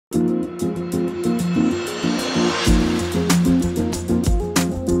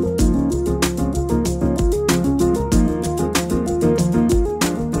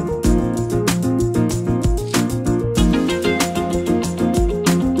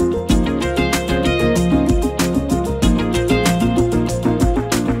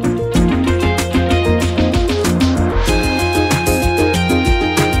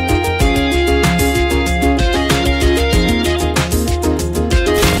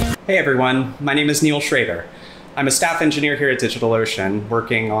Hey everyone, my name is Neal Shrader. I'm a staff engineer here at DigitalOcean,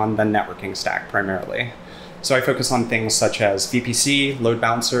 working on the networking stack primarily. So I focus on things such as VPC, load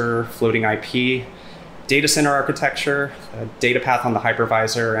balancer, floating IP, data center architecture, data path on the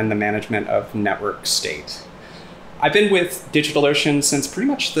hypervisor, and the management of network state. I've been with DigitalOcean since pretty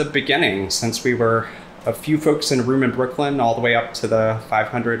much the beginning, since we were a few folks in a room in Brooklyn, all the way up to the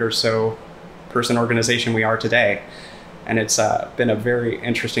 500 or so person organization we are today. And it's been a very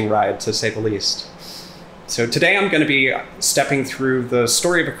interesting ride, to say the least. So today I'm going to be stepping through the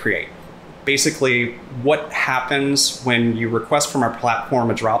story of a create. Basically, what happens when you request from our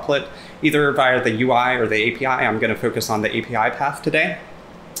platform a droplet, either via the UI or the API. I'm going to focus on the API path today.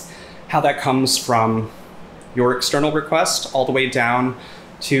 How that comes from your external request all the way down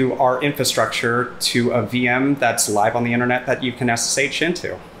to our infrastructure to a VM that's live on the internet that you can SSH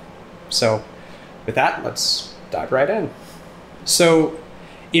into. So with that, let's dive right in. So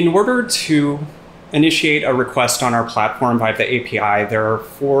in order to initiate a request on our platform via the API, there are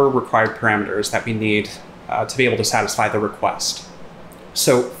 4 required parameters that we need to be able to satisfy the request.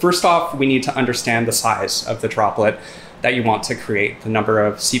 So first off, we need to understand the size of the droplet that you want to create, the number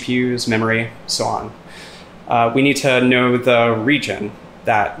of CPUs, memory, so on. We need to know the region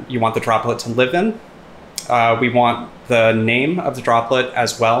that you want the droplet to live in. We want the name of the droplet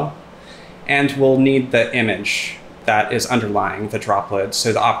as well. And we'll need the image that is underlying the droplet,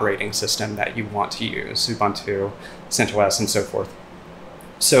 so the operating system that you want to use, Ubuntu, CentOS, and so forth.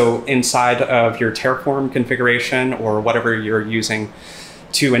 So inside of your Terraform configuration or whatever you're using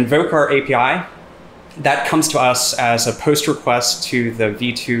to invoke our API, that comes to us as a post request to the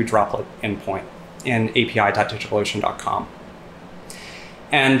v2 droplet endpoint in api.digitalocean.com.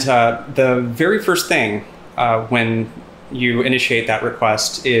 And the very first thing when you initiate that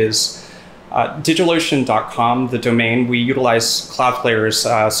request is DigitalOcean.com, the domain. We utilize Cloudflare's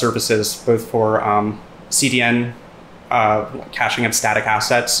services both for CDN, caching of static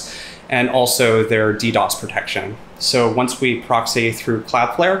assets, and also their DDoS protection. So once we proxy through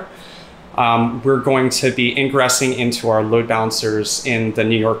Cloudflare, we're going to be ingressing into our load balancers in the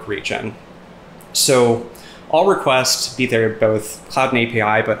New York region. So all requests, be they both cloud and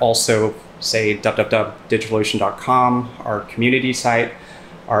API, but also say www.digitalocean.com, our community site,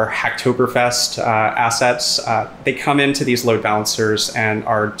 our Hacktoberfest assets, they come into these load balancers and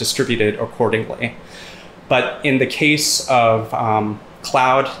are distributed accordingly. But in the case of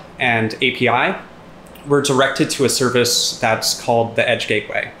cloud and API, we're directed to a service that's called the Edge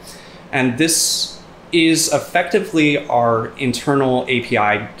Gateway. And this is effectively our internal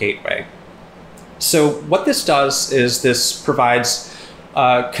API gateway. So what this does is this provides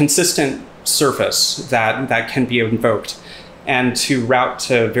a consistent surface that can be invoked and to route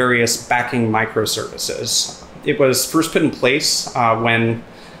to various backing microservices. It was first put in place when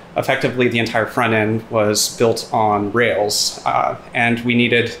effectively the entire front end was built on Rails, and we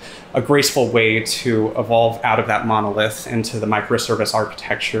needed a graceful way to evolve out of that monolith into the microservice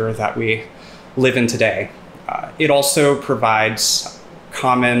architecture that we live in today. It also provides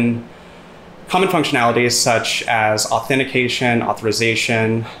common functionalities such as authentication,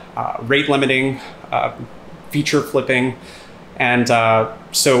 authorization, rate limiting, feature flipping. And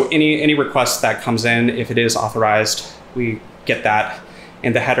so any request that comes in, if it is authorized, we get that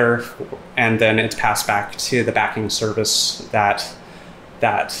in the header, and then it's passed back to the backing service that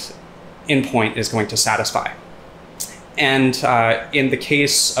endpoint is going to satisfy. And in the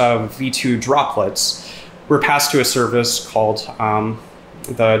case of v2 droplets, we're passed to a service called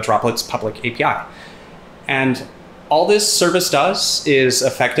the Droplets Public API. And all this service does is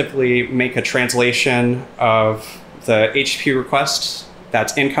effectively make a translation of the HTTP request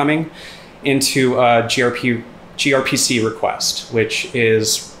that's incoming into a gRPC request, which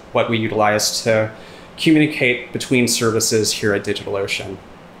is what we utilize to communicate between services here at DigitalOcean.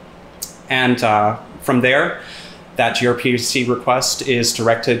 And from there, that gRPC request is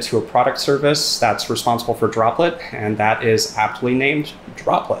directed to a product service that's responsible for Droplet, and that is aptly named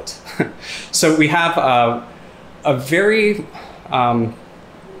Droplet. So we have a very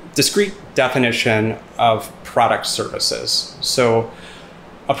discrete definition of product services. So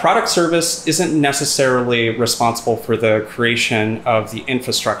A product service isn't necessarily responsible for the creation of the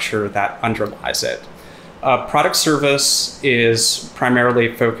infrastructure that underlies it. A product service is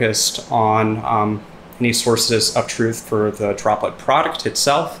primarily focused on any sources of truth for the Droplet product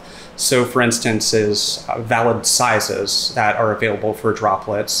itself. So for instance, is valid sizes that are available for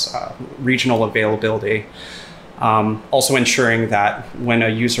droplets, regional availability, also ensuring that when a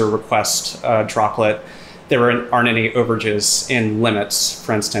user requests a droplet, there aren't any overages in limits.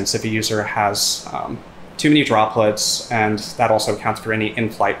 For instance, if a user has too many droplets, and that also accounts for any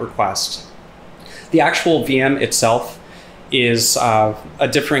in-flight request. The actual VM itself is a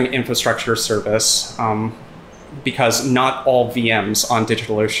differing infrastructure service because not all VMs on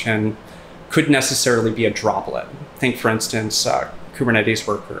DigitalOcean could necessarily be a droplet. Think, for instance, Kubernetes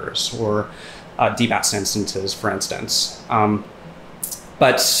workers or DBAS instances, for instance.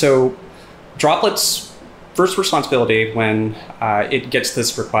 But so droplets' first responsibility when it gets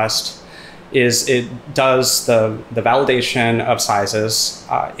this request is it does the validation of sizes.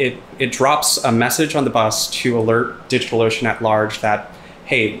 It drops a message on the bus to alert DigitalOcean at large that,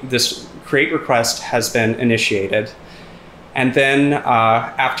 hey, this create request has been initiated. And then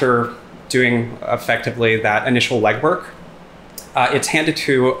after doing effectively that initial legwork, it's handed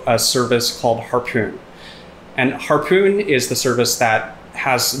to a service called Harpoon. And Harpoon is the service that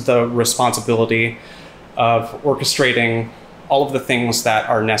has the responsibility of orchestrating all of the things that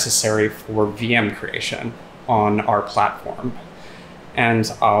are necessary for VM creation on our platform.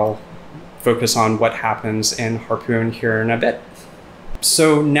 And I'll focus on what happens in Harpoon here in a bit.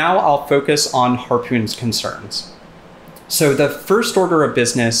 So now I'll focus on Harpoon's concerns. So the first order of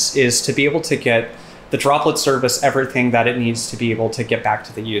business is to be able to get the droplet service everything that it needs to be able to get back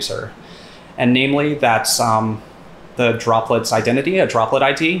to the user. And namely, that's the droplet's identity, a droplet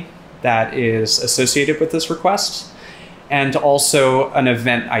ID that is associated with this request, and also an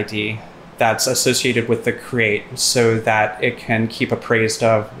event ID that's associated with the create so that it can keep appraised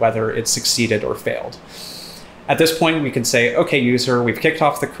of whether it succeeded or failed. At this point, we can say, okay, user, we've kicked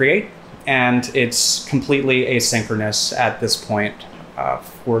off the create, and it's completely asynchronous at this point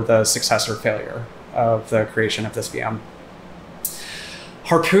for the success or failure of the creation of this VM.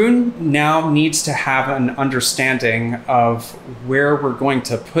 Harpoon now needs to have an understanding of where we're going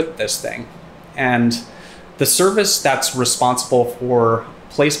to put this thing. And the service that's responsible for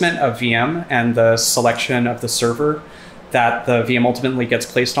placement of VM and the selection of the server that the VM ultimately gets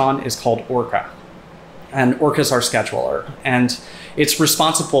placed on is called Orca. And Orca is our scheduler. And it's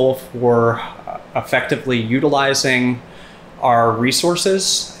responsible for effectively utilizing our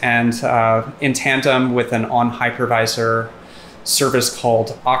resources and in tandem with an on-hypervisor service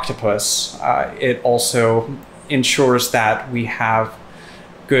called Octopus, it also ensures that we have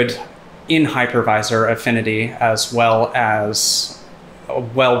good in-hypervisor affinity as well as a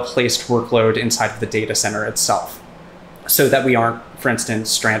well-placed workload inside of the data center itself, so that we aren't, for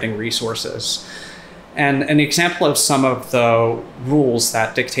instance, stranding resources. And an example of some of the rules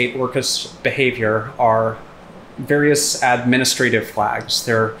that dictate Orca's behavior are various administrative flags.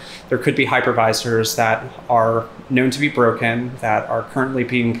 There could be hypervisors that are known to be broken, that are currently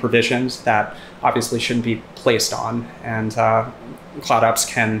being provisioned, that obviously shouldn't be placed on. And Cloud Apps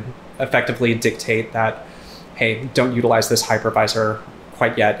can effectively dictate that, hey, don't utilize this hypervisor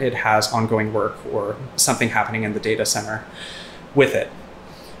quite yet. It has ongoing work or something happening in the data center with it.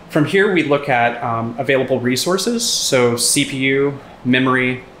 From here, we look at available resources, so CPU,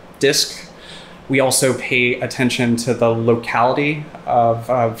 memory, disk. We also pay attention to the locality of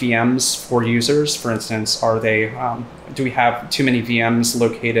VMs for users. For instance, do we have too many VMs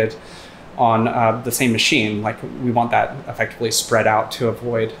located on the same machine? Like, we want that effectively spread out to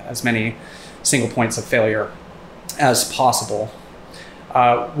avoid as many single points of failure as possible.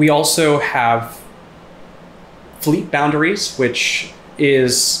 We also have fleet boundaries, which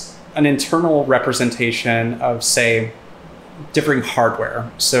is an internal representation of, say, differing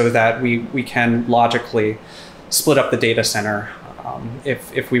hardware, so that we can logically split up the data center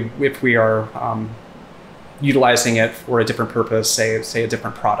if we are utilizing it for a different purpose, say a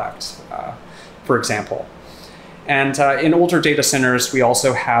different product, for example. And in older data centers, we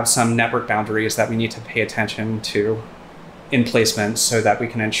also have some network boundaries that we need to pay attention to in placement so that we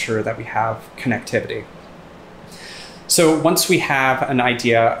can ensure that we have connectivity. So once we have an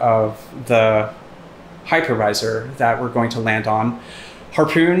idea of the hypervisor that we're going to land on,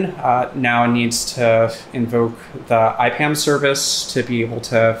 Harpoon now needs to invoke the IPAM service to be able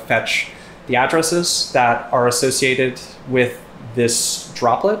to fetch the addresses that are associated with this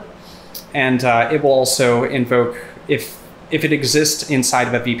droplet. And it will also invoke, if it exists inside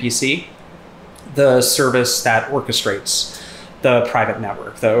of a VPC, the service that orchestrates the private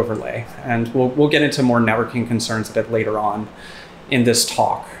network, the overlay. And we'll get into more networking concerns a bit later on in this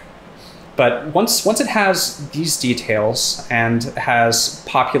talk. But once it has these details and has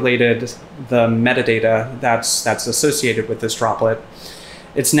populated the metadata that's associated with this droplet,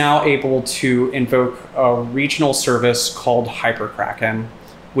 it's now able to invoke a regional service called hyperkraken,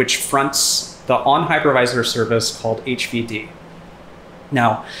 which fronts the on-hypervisor service called HVD.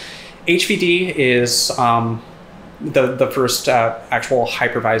 Now, HVD is the first actual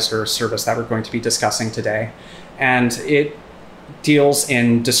hypervisor service that we're going to be discussing today. And it deals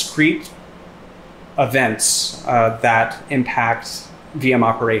in discrete events that impact VM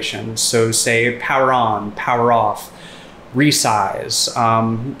operations. So say power on, power off, resize,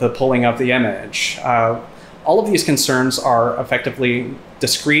 the pulling of the image. All of these concerns are effectively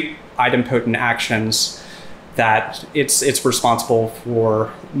discrete idempotent actions that it's responsible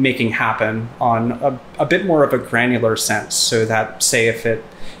for making happen on a bit more of a granular sense, so that, say, if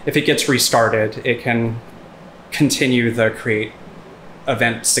it gets restarted, it can continue the create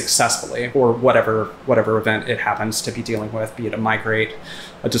event successfully, or whatever event it happens to be dealing with, be it a migrate,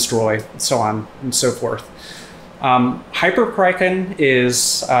 a destroy, so on and so forth. Hyperkraken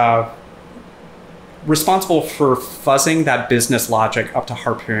is responsible for fuzzing that business logic up to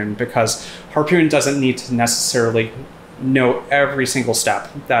Harpoon, because Harpoon doesn't need to necessarily know every single step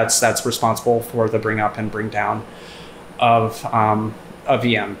that's responsible for the bring up and bring down of a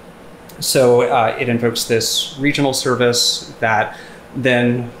VM. So it invokes this regional service that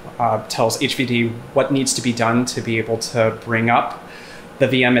then tells HVD what needs to be done to be able to bring up the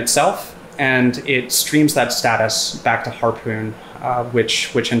VM itself, and it streams that status back to Harpoon,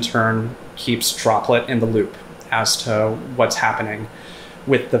 which in turn keeps Droplet in the loop as to what's happening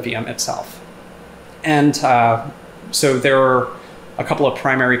with the VM itself. And so there are a couple of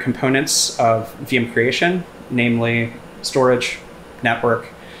primary components of VM creation, namely storage, network,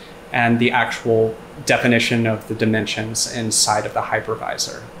 and the actual definition of the dimensions inside of the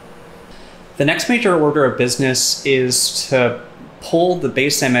hypervisor. The next major order of business is to pull the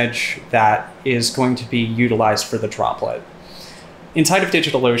base image that is going to be utilized for the droplet. Inside of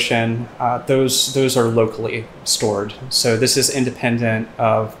DigitalOcean, those are locally stored. So this is independent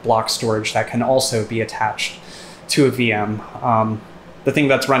of block storage that can also be attached to a VM. The thing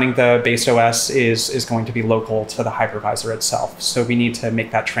that's running the base OS is going to be local to the hypervisor itself. So we need to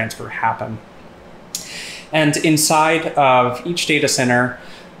make that transfer happen. And inside of each data center,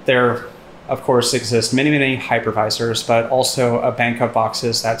 there, of course, exist many hypervisors, but also a bank of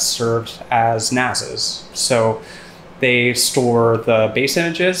boxes that's served as NASs. So they store the base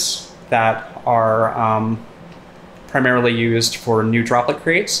images that are primarily used for new droplet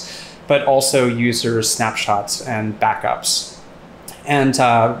creates, but also users' snapshots and backups. And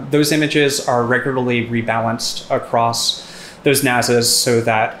those images are regularly rebalanced across those NASs so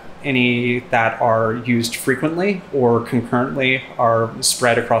that any that are used frequently or concurrently are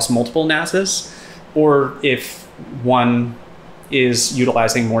spread across multiple NASs, or if one is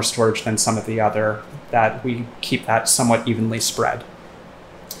utilizing more storage than some of the other, that we keep that somewhat evenly spread.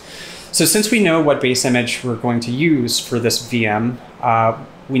 So since we know what base image we're going to use for this VM,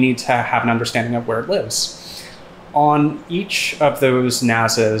 we need to have an understanding of where it lives. On each of those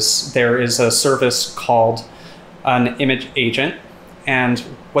NASs, there is a service called an image agent. And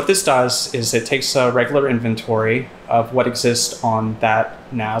what this does is it takes a regular inventory of what exists on that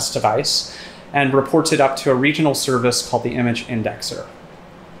NAS device and reports it up to a regional service called the image indexer.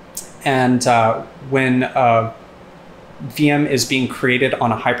 And when a VM is being created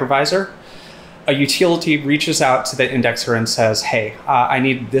on a hypervisor, a utility reaches out to the indexer and says, hey, I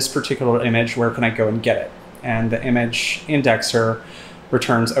need this particular image, where can I go and get it? And the image indexer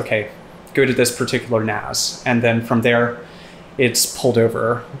returns, okay, go to this particular NAS. And then from there, it's pulled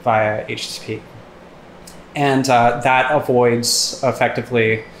over via HTTP. And that avoids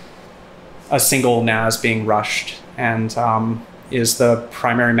effectively a single NAS being rushed, and is the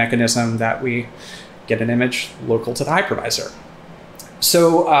primary mechanism that we get an image local to the hypervisor.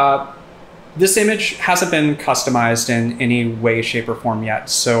 So this image hasn't been customized in any way, shape, or form yet.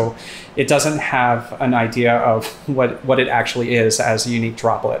 So it doesn't have an idea of what it actually is as a unique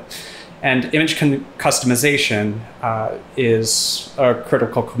droplet. And image customization is a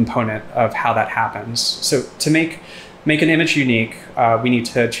critical component of how that happens. So to make an image unique, we need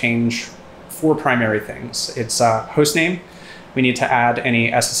to change 4 primary things. It's hostname. We need to add any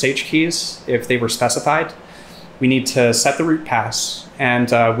SSH keys if they were specified. We need to set the root pass,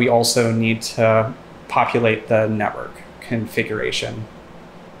 and we also need to populate the network configuration.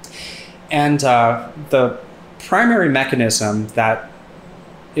 And the primary mechanism that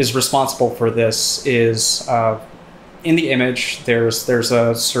is responsible for this is in the image, there's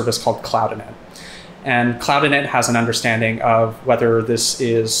a service called Cloud-init. And Cloud-init has an understanding of whether this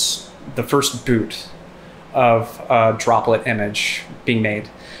is the first boot of a droplet image being made.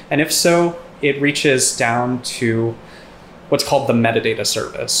 And if so, it reaches down to what's called the metadata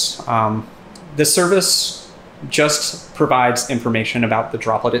service. This service just provides information about the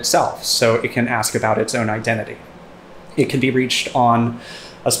droplet itself, so it can ask about its own identity. It can be reached on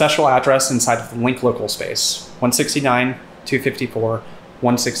a special address inside of the link local space, 169.254,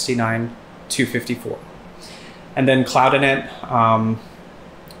 169.254. And then Cloud-init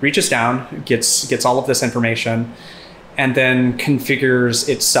reaches down, gets all of this information, and then configures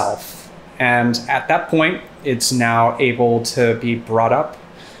itself. And at that point, it's now able to be brought up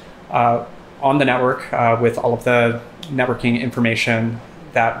on the network with all of the networking information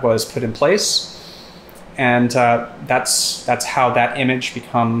that was put in place. And that's how that image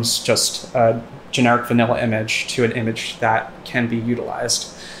becomes just a generic vanilla image to an image that can be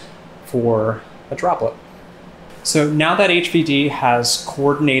utilized for a droplet. So now that HVD has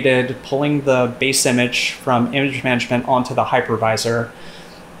coordinated pulling the base image from image management onto the hypervisor,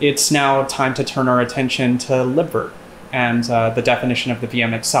 it's now time to turn our attention to libvirt and the definition of the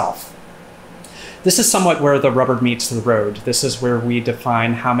VM itself. This is somewhat where the rubber meets the road. This is where we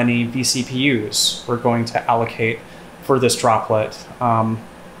define how many vCPUs we're going to allocate for this droplet.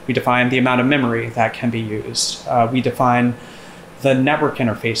 We define the amount of memory that can be used. We define the network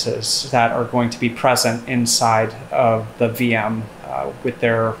interfaces that are going to be present inside of the VM with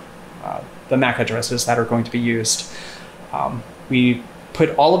the MAC addresses that are going to be used. We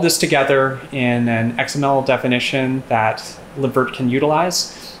put all of this together in an XML definition that libvirt can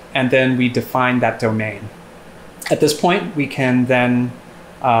utilize, and then we define that domain. At this point, we can then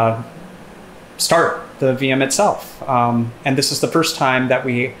start the VM itself. And this is the first time that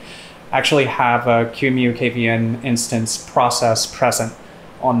we actually have a QEMU KVM instance process present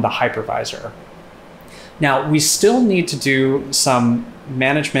on the hypervisor. Now, we still need to do some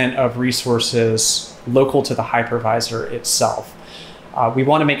management of resources local to the hypervisor itself. We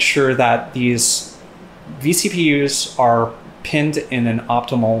want to make sure that these vCPUs are pinned in an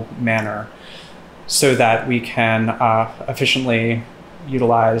optimal manner so that we can efficiently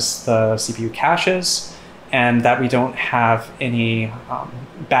utilize the CPU caches and that we don't have any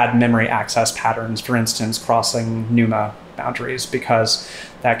bad memory access patterns, for instance, crossing NUMA boundaries, because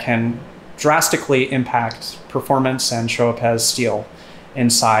that can drastically impact performance and show up as steal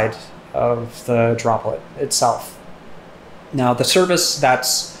inside of the droplet itself. Now, the service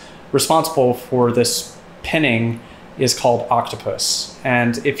that's responsible for this pinning is called Octopus.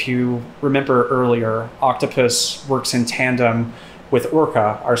 And if you remember earlier, Octopus works in tandem with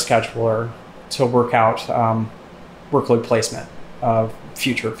Orca, our scheduler, to work out workload placement of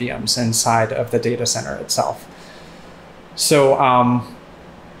future VMs inside of the data center itself. So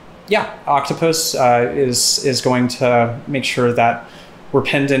yeah, Octopus is going to make sure that we're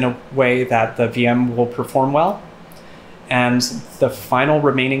pinned in a way that the VM will perform well. And the final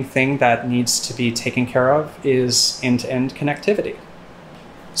remaining thing that needs to be taken care of is end-to-end connectivity.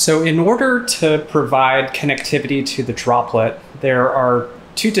 So in order to provide connectivity to the droplet, there are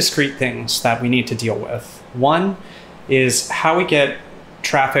two discrete things that we need to deal with. One is how we get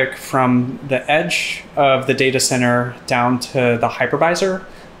traffic from the edge of the data center down to the hypervisor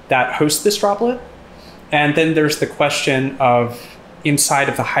that hosts this droplet. And then there's the question of inside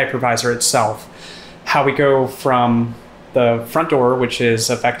of the hypervisor itself, how we go from the front door, which is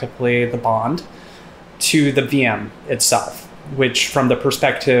effectively the bond, to the VM itself, which from the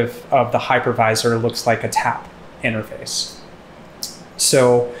perspective of the hypervisor looks like a tap interface.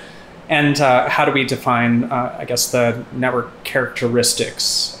 So, and how do we define, I guess, the network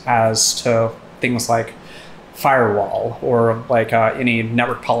characteristics as to things like firewall or like any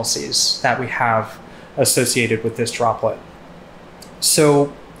network policies that we have associated with this droplet.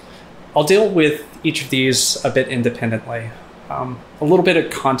 So I'll deal with each of these a bit independently. A little bit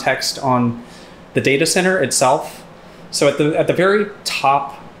of context on the data center itself. So at the very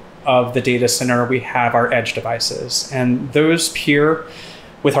top of the data center, we have our edge devices, and those peer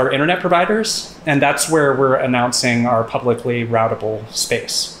with our internet providers, and that's where we're announcing our publicly routable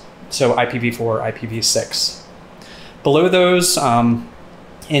space. So IPv4, IPv6. Below those, in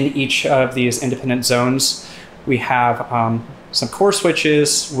each of these independent zones, we have some core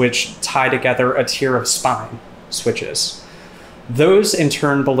switches which tie together a tier of spine switches. Those in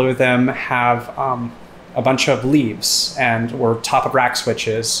turn below them have a bunch of leaves or top of rack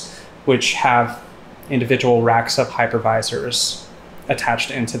switches which have individual racks of hypervisors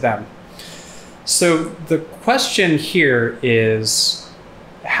attached into them. So the question here is,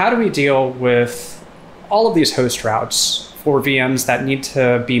 how do we deal with all of these host routes for VMs that need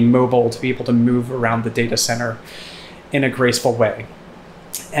to be mobile to be able to move around the data center in a graceful way.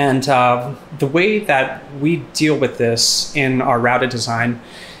 And the way that we deal with this in our routed design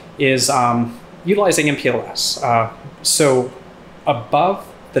is utilizing MPLS. So above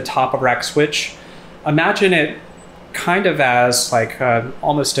the top of rack switch, imagine it kind of as like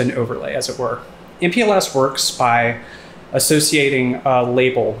almost an overlay, as it were. MPLS works by associating a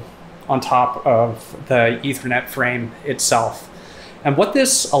label on top of the Ethernet frame itself. And what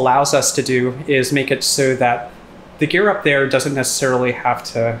this allows us to do is make it so that the gear up there doesn't necessarily have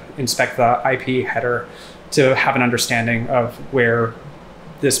to inspect the IP header to have an understanding of where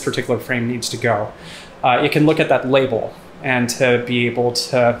this particular frame needs to go. It can look at that label and to be able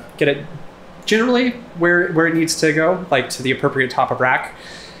to get it generally where it needs to go, like to the appropriate top of rack.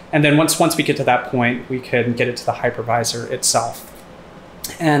 And then once we get to that point, we can get it to the hypervisor itself.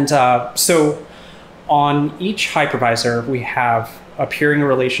 And so on each hypervisor, we have a peering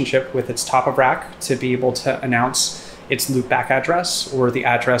relationship with its top of rack to be able to announce its loopback address, or the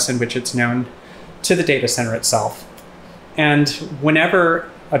address in which it's known, to the data center itself. And whenever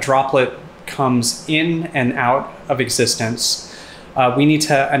a droplet comes in and out of existence, we need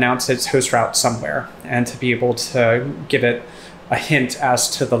to announce its host route somewhere and to be able to give it a hint as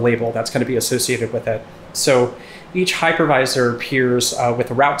to the label that's going to be associated with it. So each hypervisor peers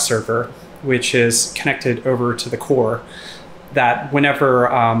with a route server, which is connected over to the core, that whenever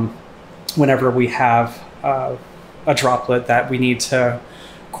we have a droplet that we need to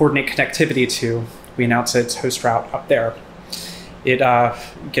coordinate connectivity to, we announce its host route up there. It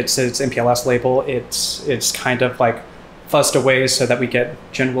gets its MPLS label. It's kind of like fuzzed away so that we get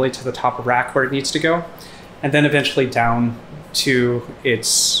generally to the top of rack where it needs to go, and then eventually down to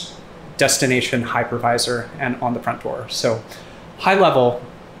its destination hypervisor and on the front door. So high level,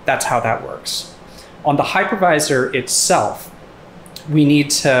 that's how that works. On the hypervisor itself, we need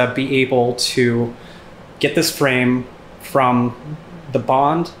to be able to get this frame from the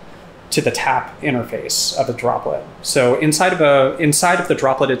bond to the tap interface of the droplet. So inside of the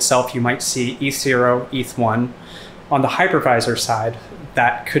droplet itself, you might see ETH0, ETH1. On the hypervisor side,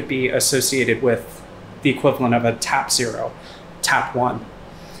 that could be associated with the equivalent of a tap 0, tap 1.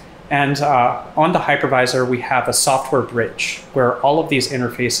 And on the hypervisor, we have a software bridge where all of these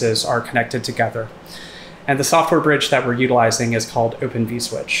interfaces are connected together. And the software bridge that we're utilizing is called Open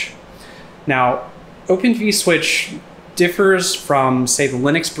vSwitch. Now, Open vSwitch differs from, say, the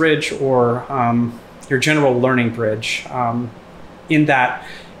Linux bridge or your general learning bridge in that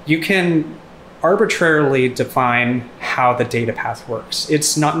you can arbitrarily define how the data path works.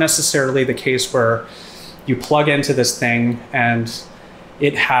 It's not necessarily the case where you plug into this thing and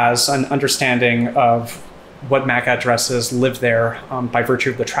it has an understanding of what MAC addresses live there by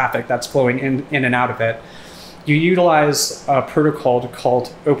virtue of the traffic that's flowing in and out of it. You utilize a protocol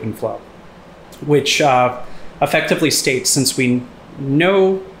called OpenFlow, which effectively states, since we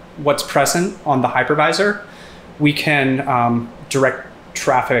know what's present on the hypervisor, we can direct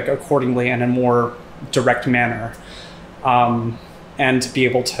traffic accordingly in a more direct manner, and be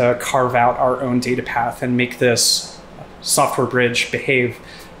able to carve out our own data path and make this software bridge behave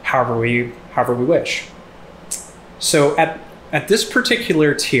however we wish. So at this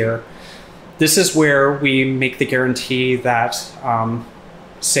particular tier, this is where we make the guarantee that,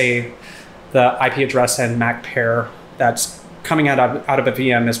 say, the IP address and MAC pair that's coming out of a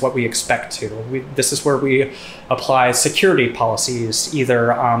VM is what we expect to. This is where we apply security policies,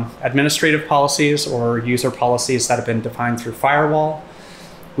 either administrative policies or user policies that have been defined through Firewall.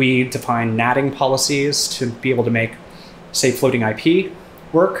 We define natting policies to be able to make, say, floating IP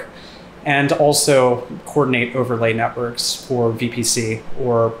work, and also coordinate overlay networks for VPC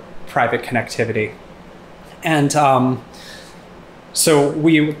or private connectivity. And so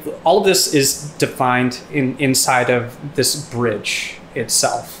all of this is defined inside of this bridge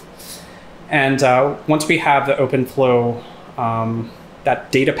itself. And once we have the OpenFlow,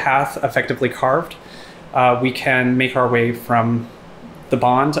 that data path effectively carved, we can make our way from the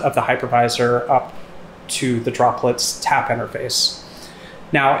bond of the hypervisor up to the droplet's tap interface.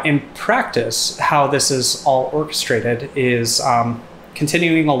 Now, in practice, how this is all orchestrated is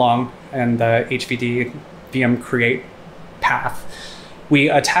continuing along in the HVD VM create path. We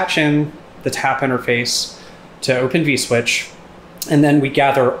attach in the tap interface to Open vSwitch, and then we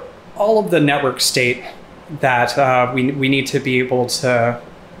gather all of the network state that we need to be able to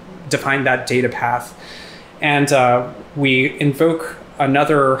define that data path. And we invoke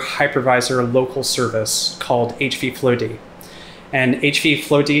another hypervisor local service called hvflowd. And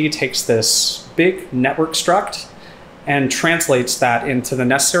hvflowd takes this big network struct and translates that into the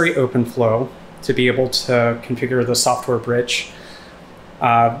necessary OpenFlow to be able to configure the software bridge,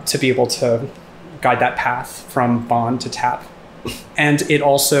 to be able to guide that path from bond to tap. And it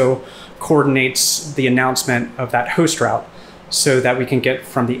also coordinates the announcement of that host route so that we can get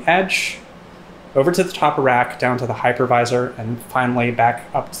from the edge over to the top of rack, down to the hypervisor, and finally back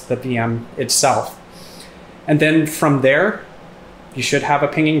up to the VM itself. And then from there, you should have a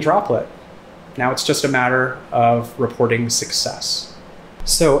pinging droplet. Now it's just a matter of reporting success.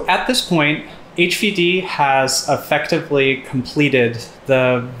 So at this point, HVD has effectively completed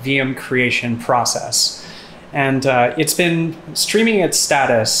the VM creation process. And it's been streaming its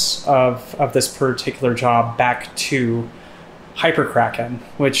status of this particular job back to hyperkraken,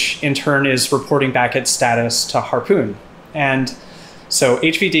 which in turn is reporting back its status to Harpoon. And so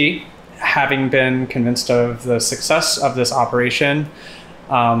HVD, having been convinced of the success of this operation,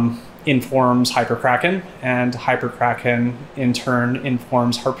 informs hyperkraken, and hyperkraken in turn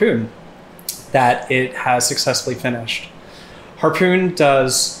informs Harpoon that it has successfully finished. Harpoon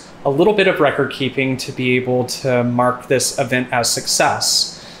does a little bit of record keeping to be able to mark this event as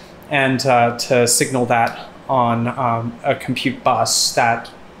success and to signal that on a compute bus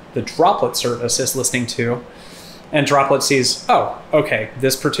that the Droplet service is listening to. And Droplet sees, oh, okay,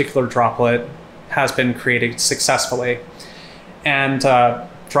 this particular droplet has been created successfully. And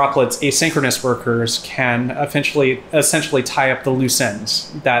Droplet's asynchronous workers can essentially tie up the loose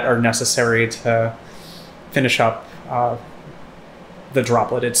ends that are necessary to finish up the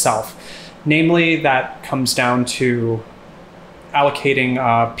droplet itself. Namely, that comes down to allocating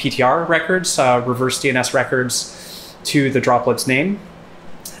PTR records, reverse DNS records, to the droplet's name,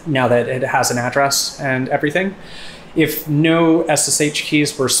 now that it has an address and everything. If no SSH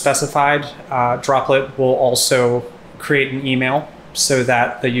keys were specified, Droplet will also create an email so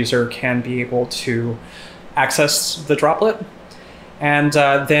that the user can be able to access the droplet. And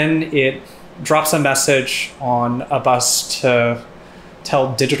then it drops a message on a bus to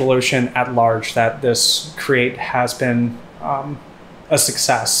tell DigitalOcean at large that this create has been a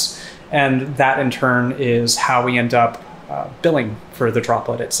success. And that in turn is how we end up billing for the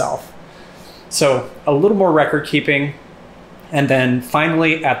droplet itself. So a little more record keeping. And then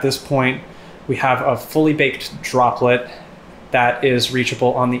finally, at this point, we have a fully baked droplet that is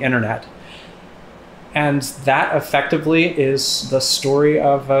reachable on the internet. And that effectively is the story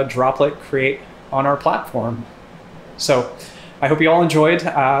of a droplet create on our platform. So I hope you all enjoyed.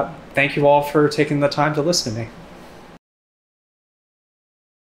 Thank you all for taking the time to listen to me.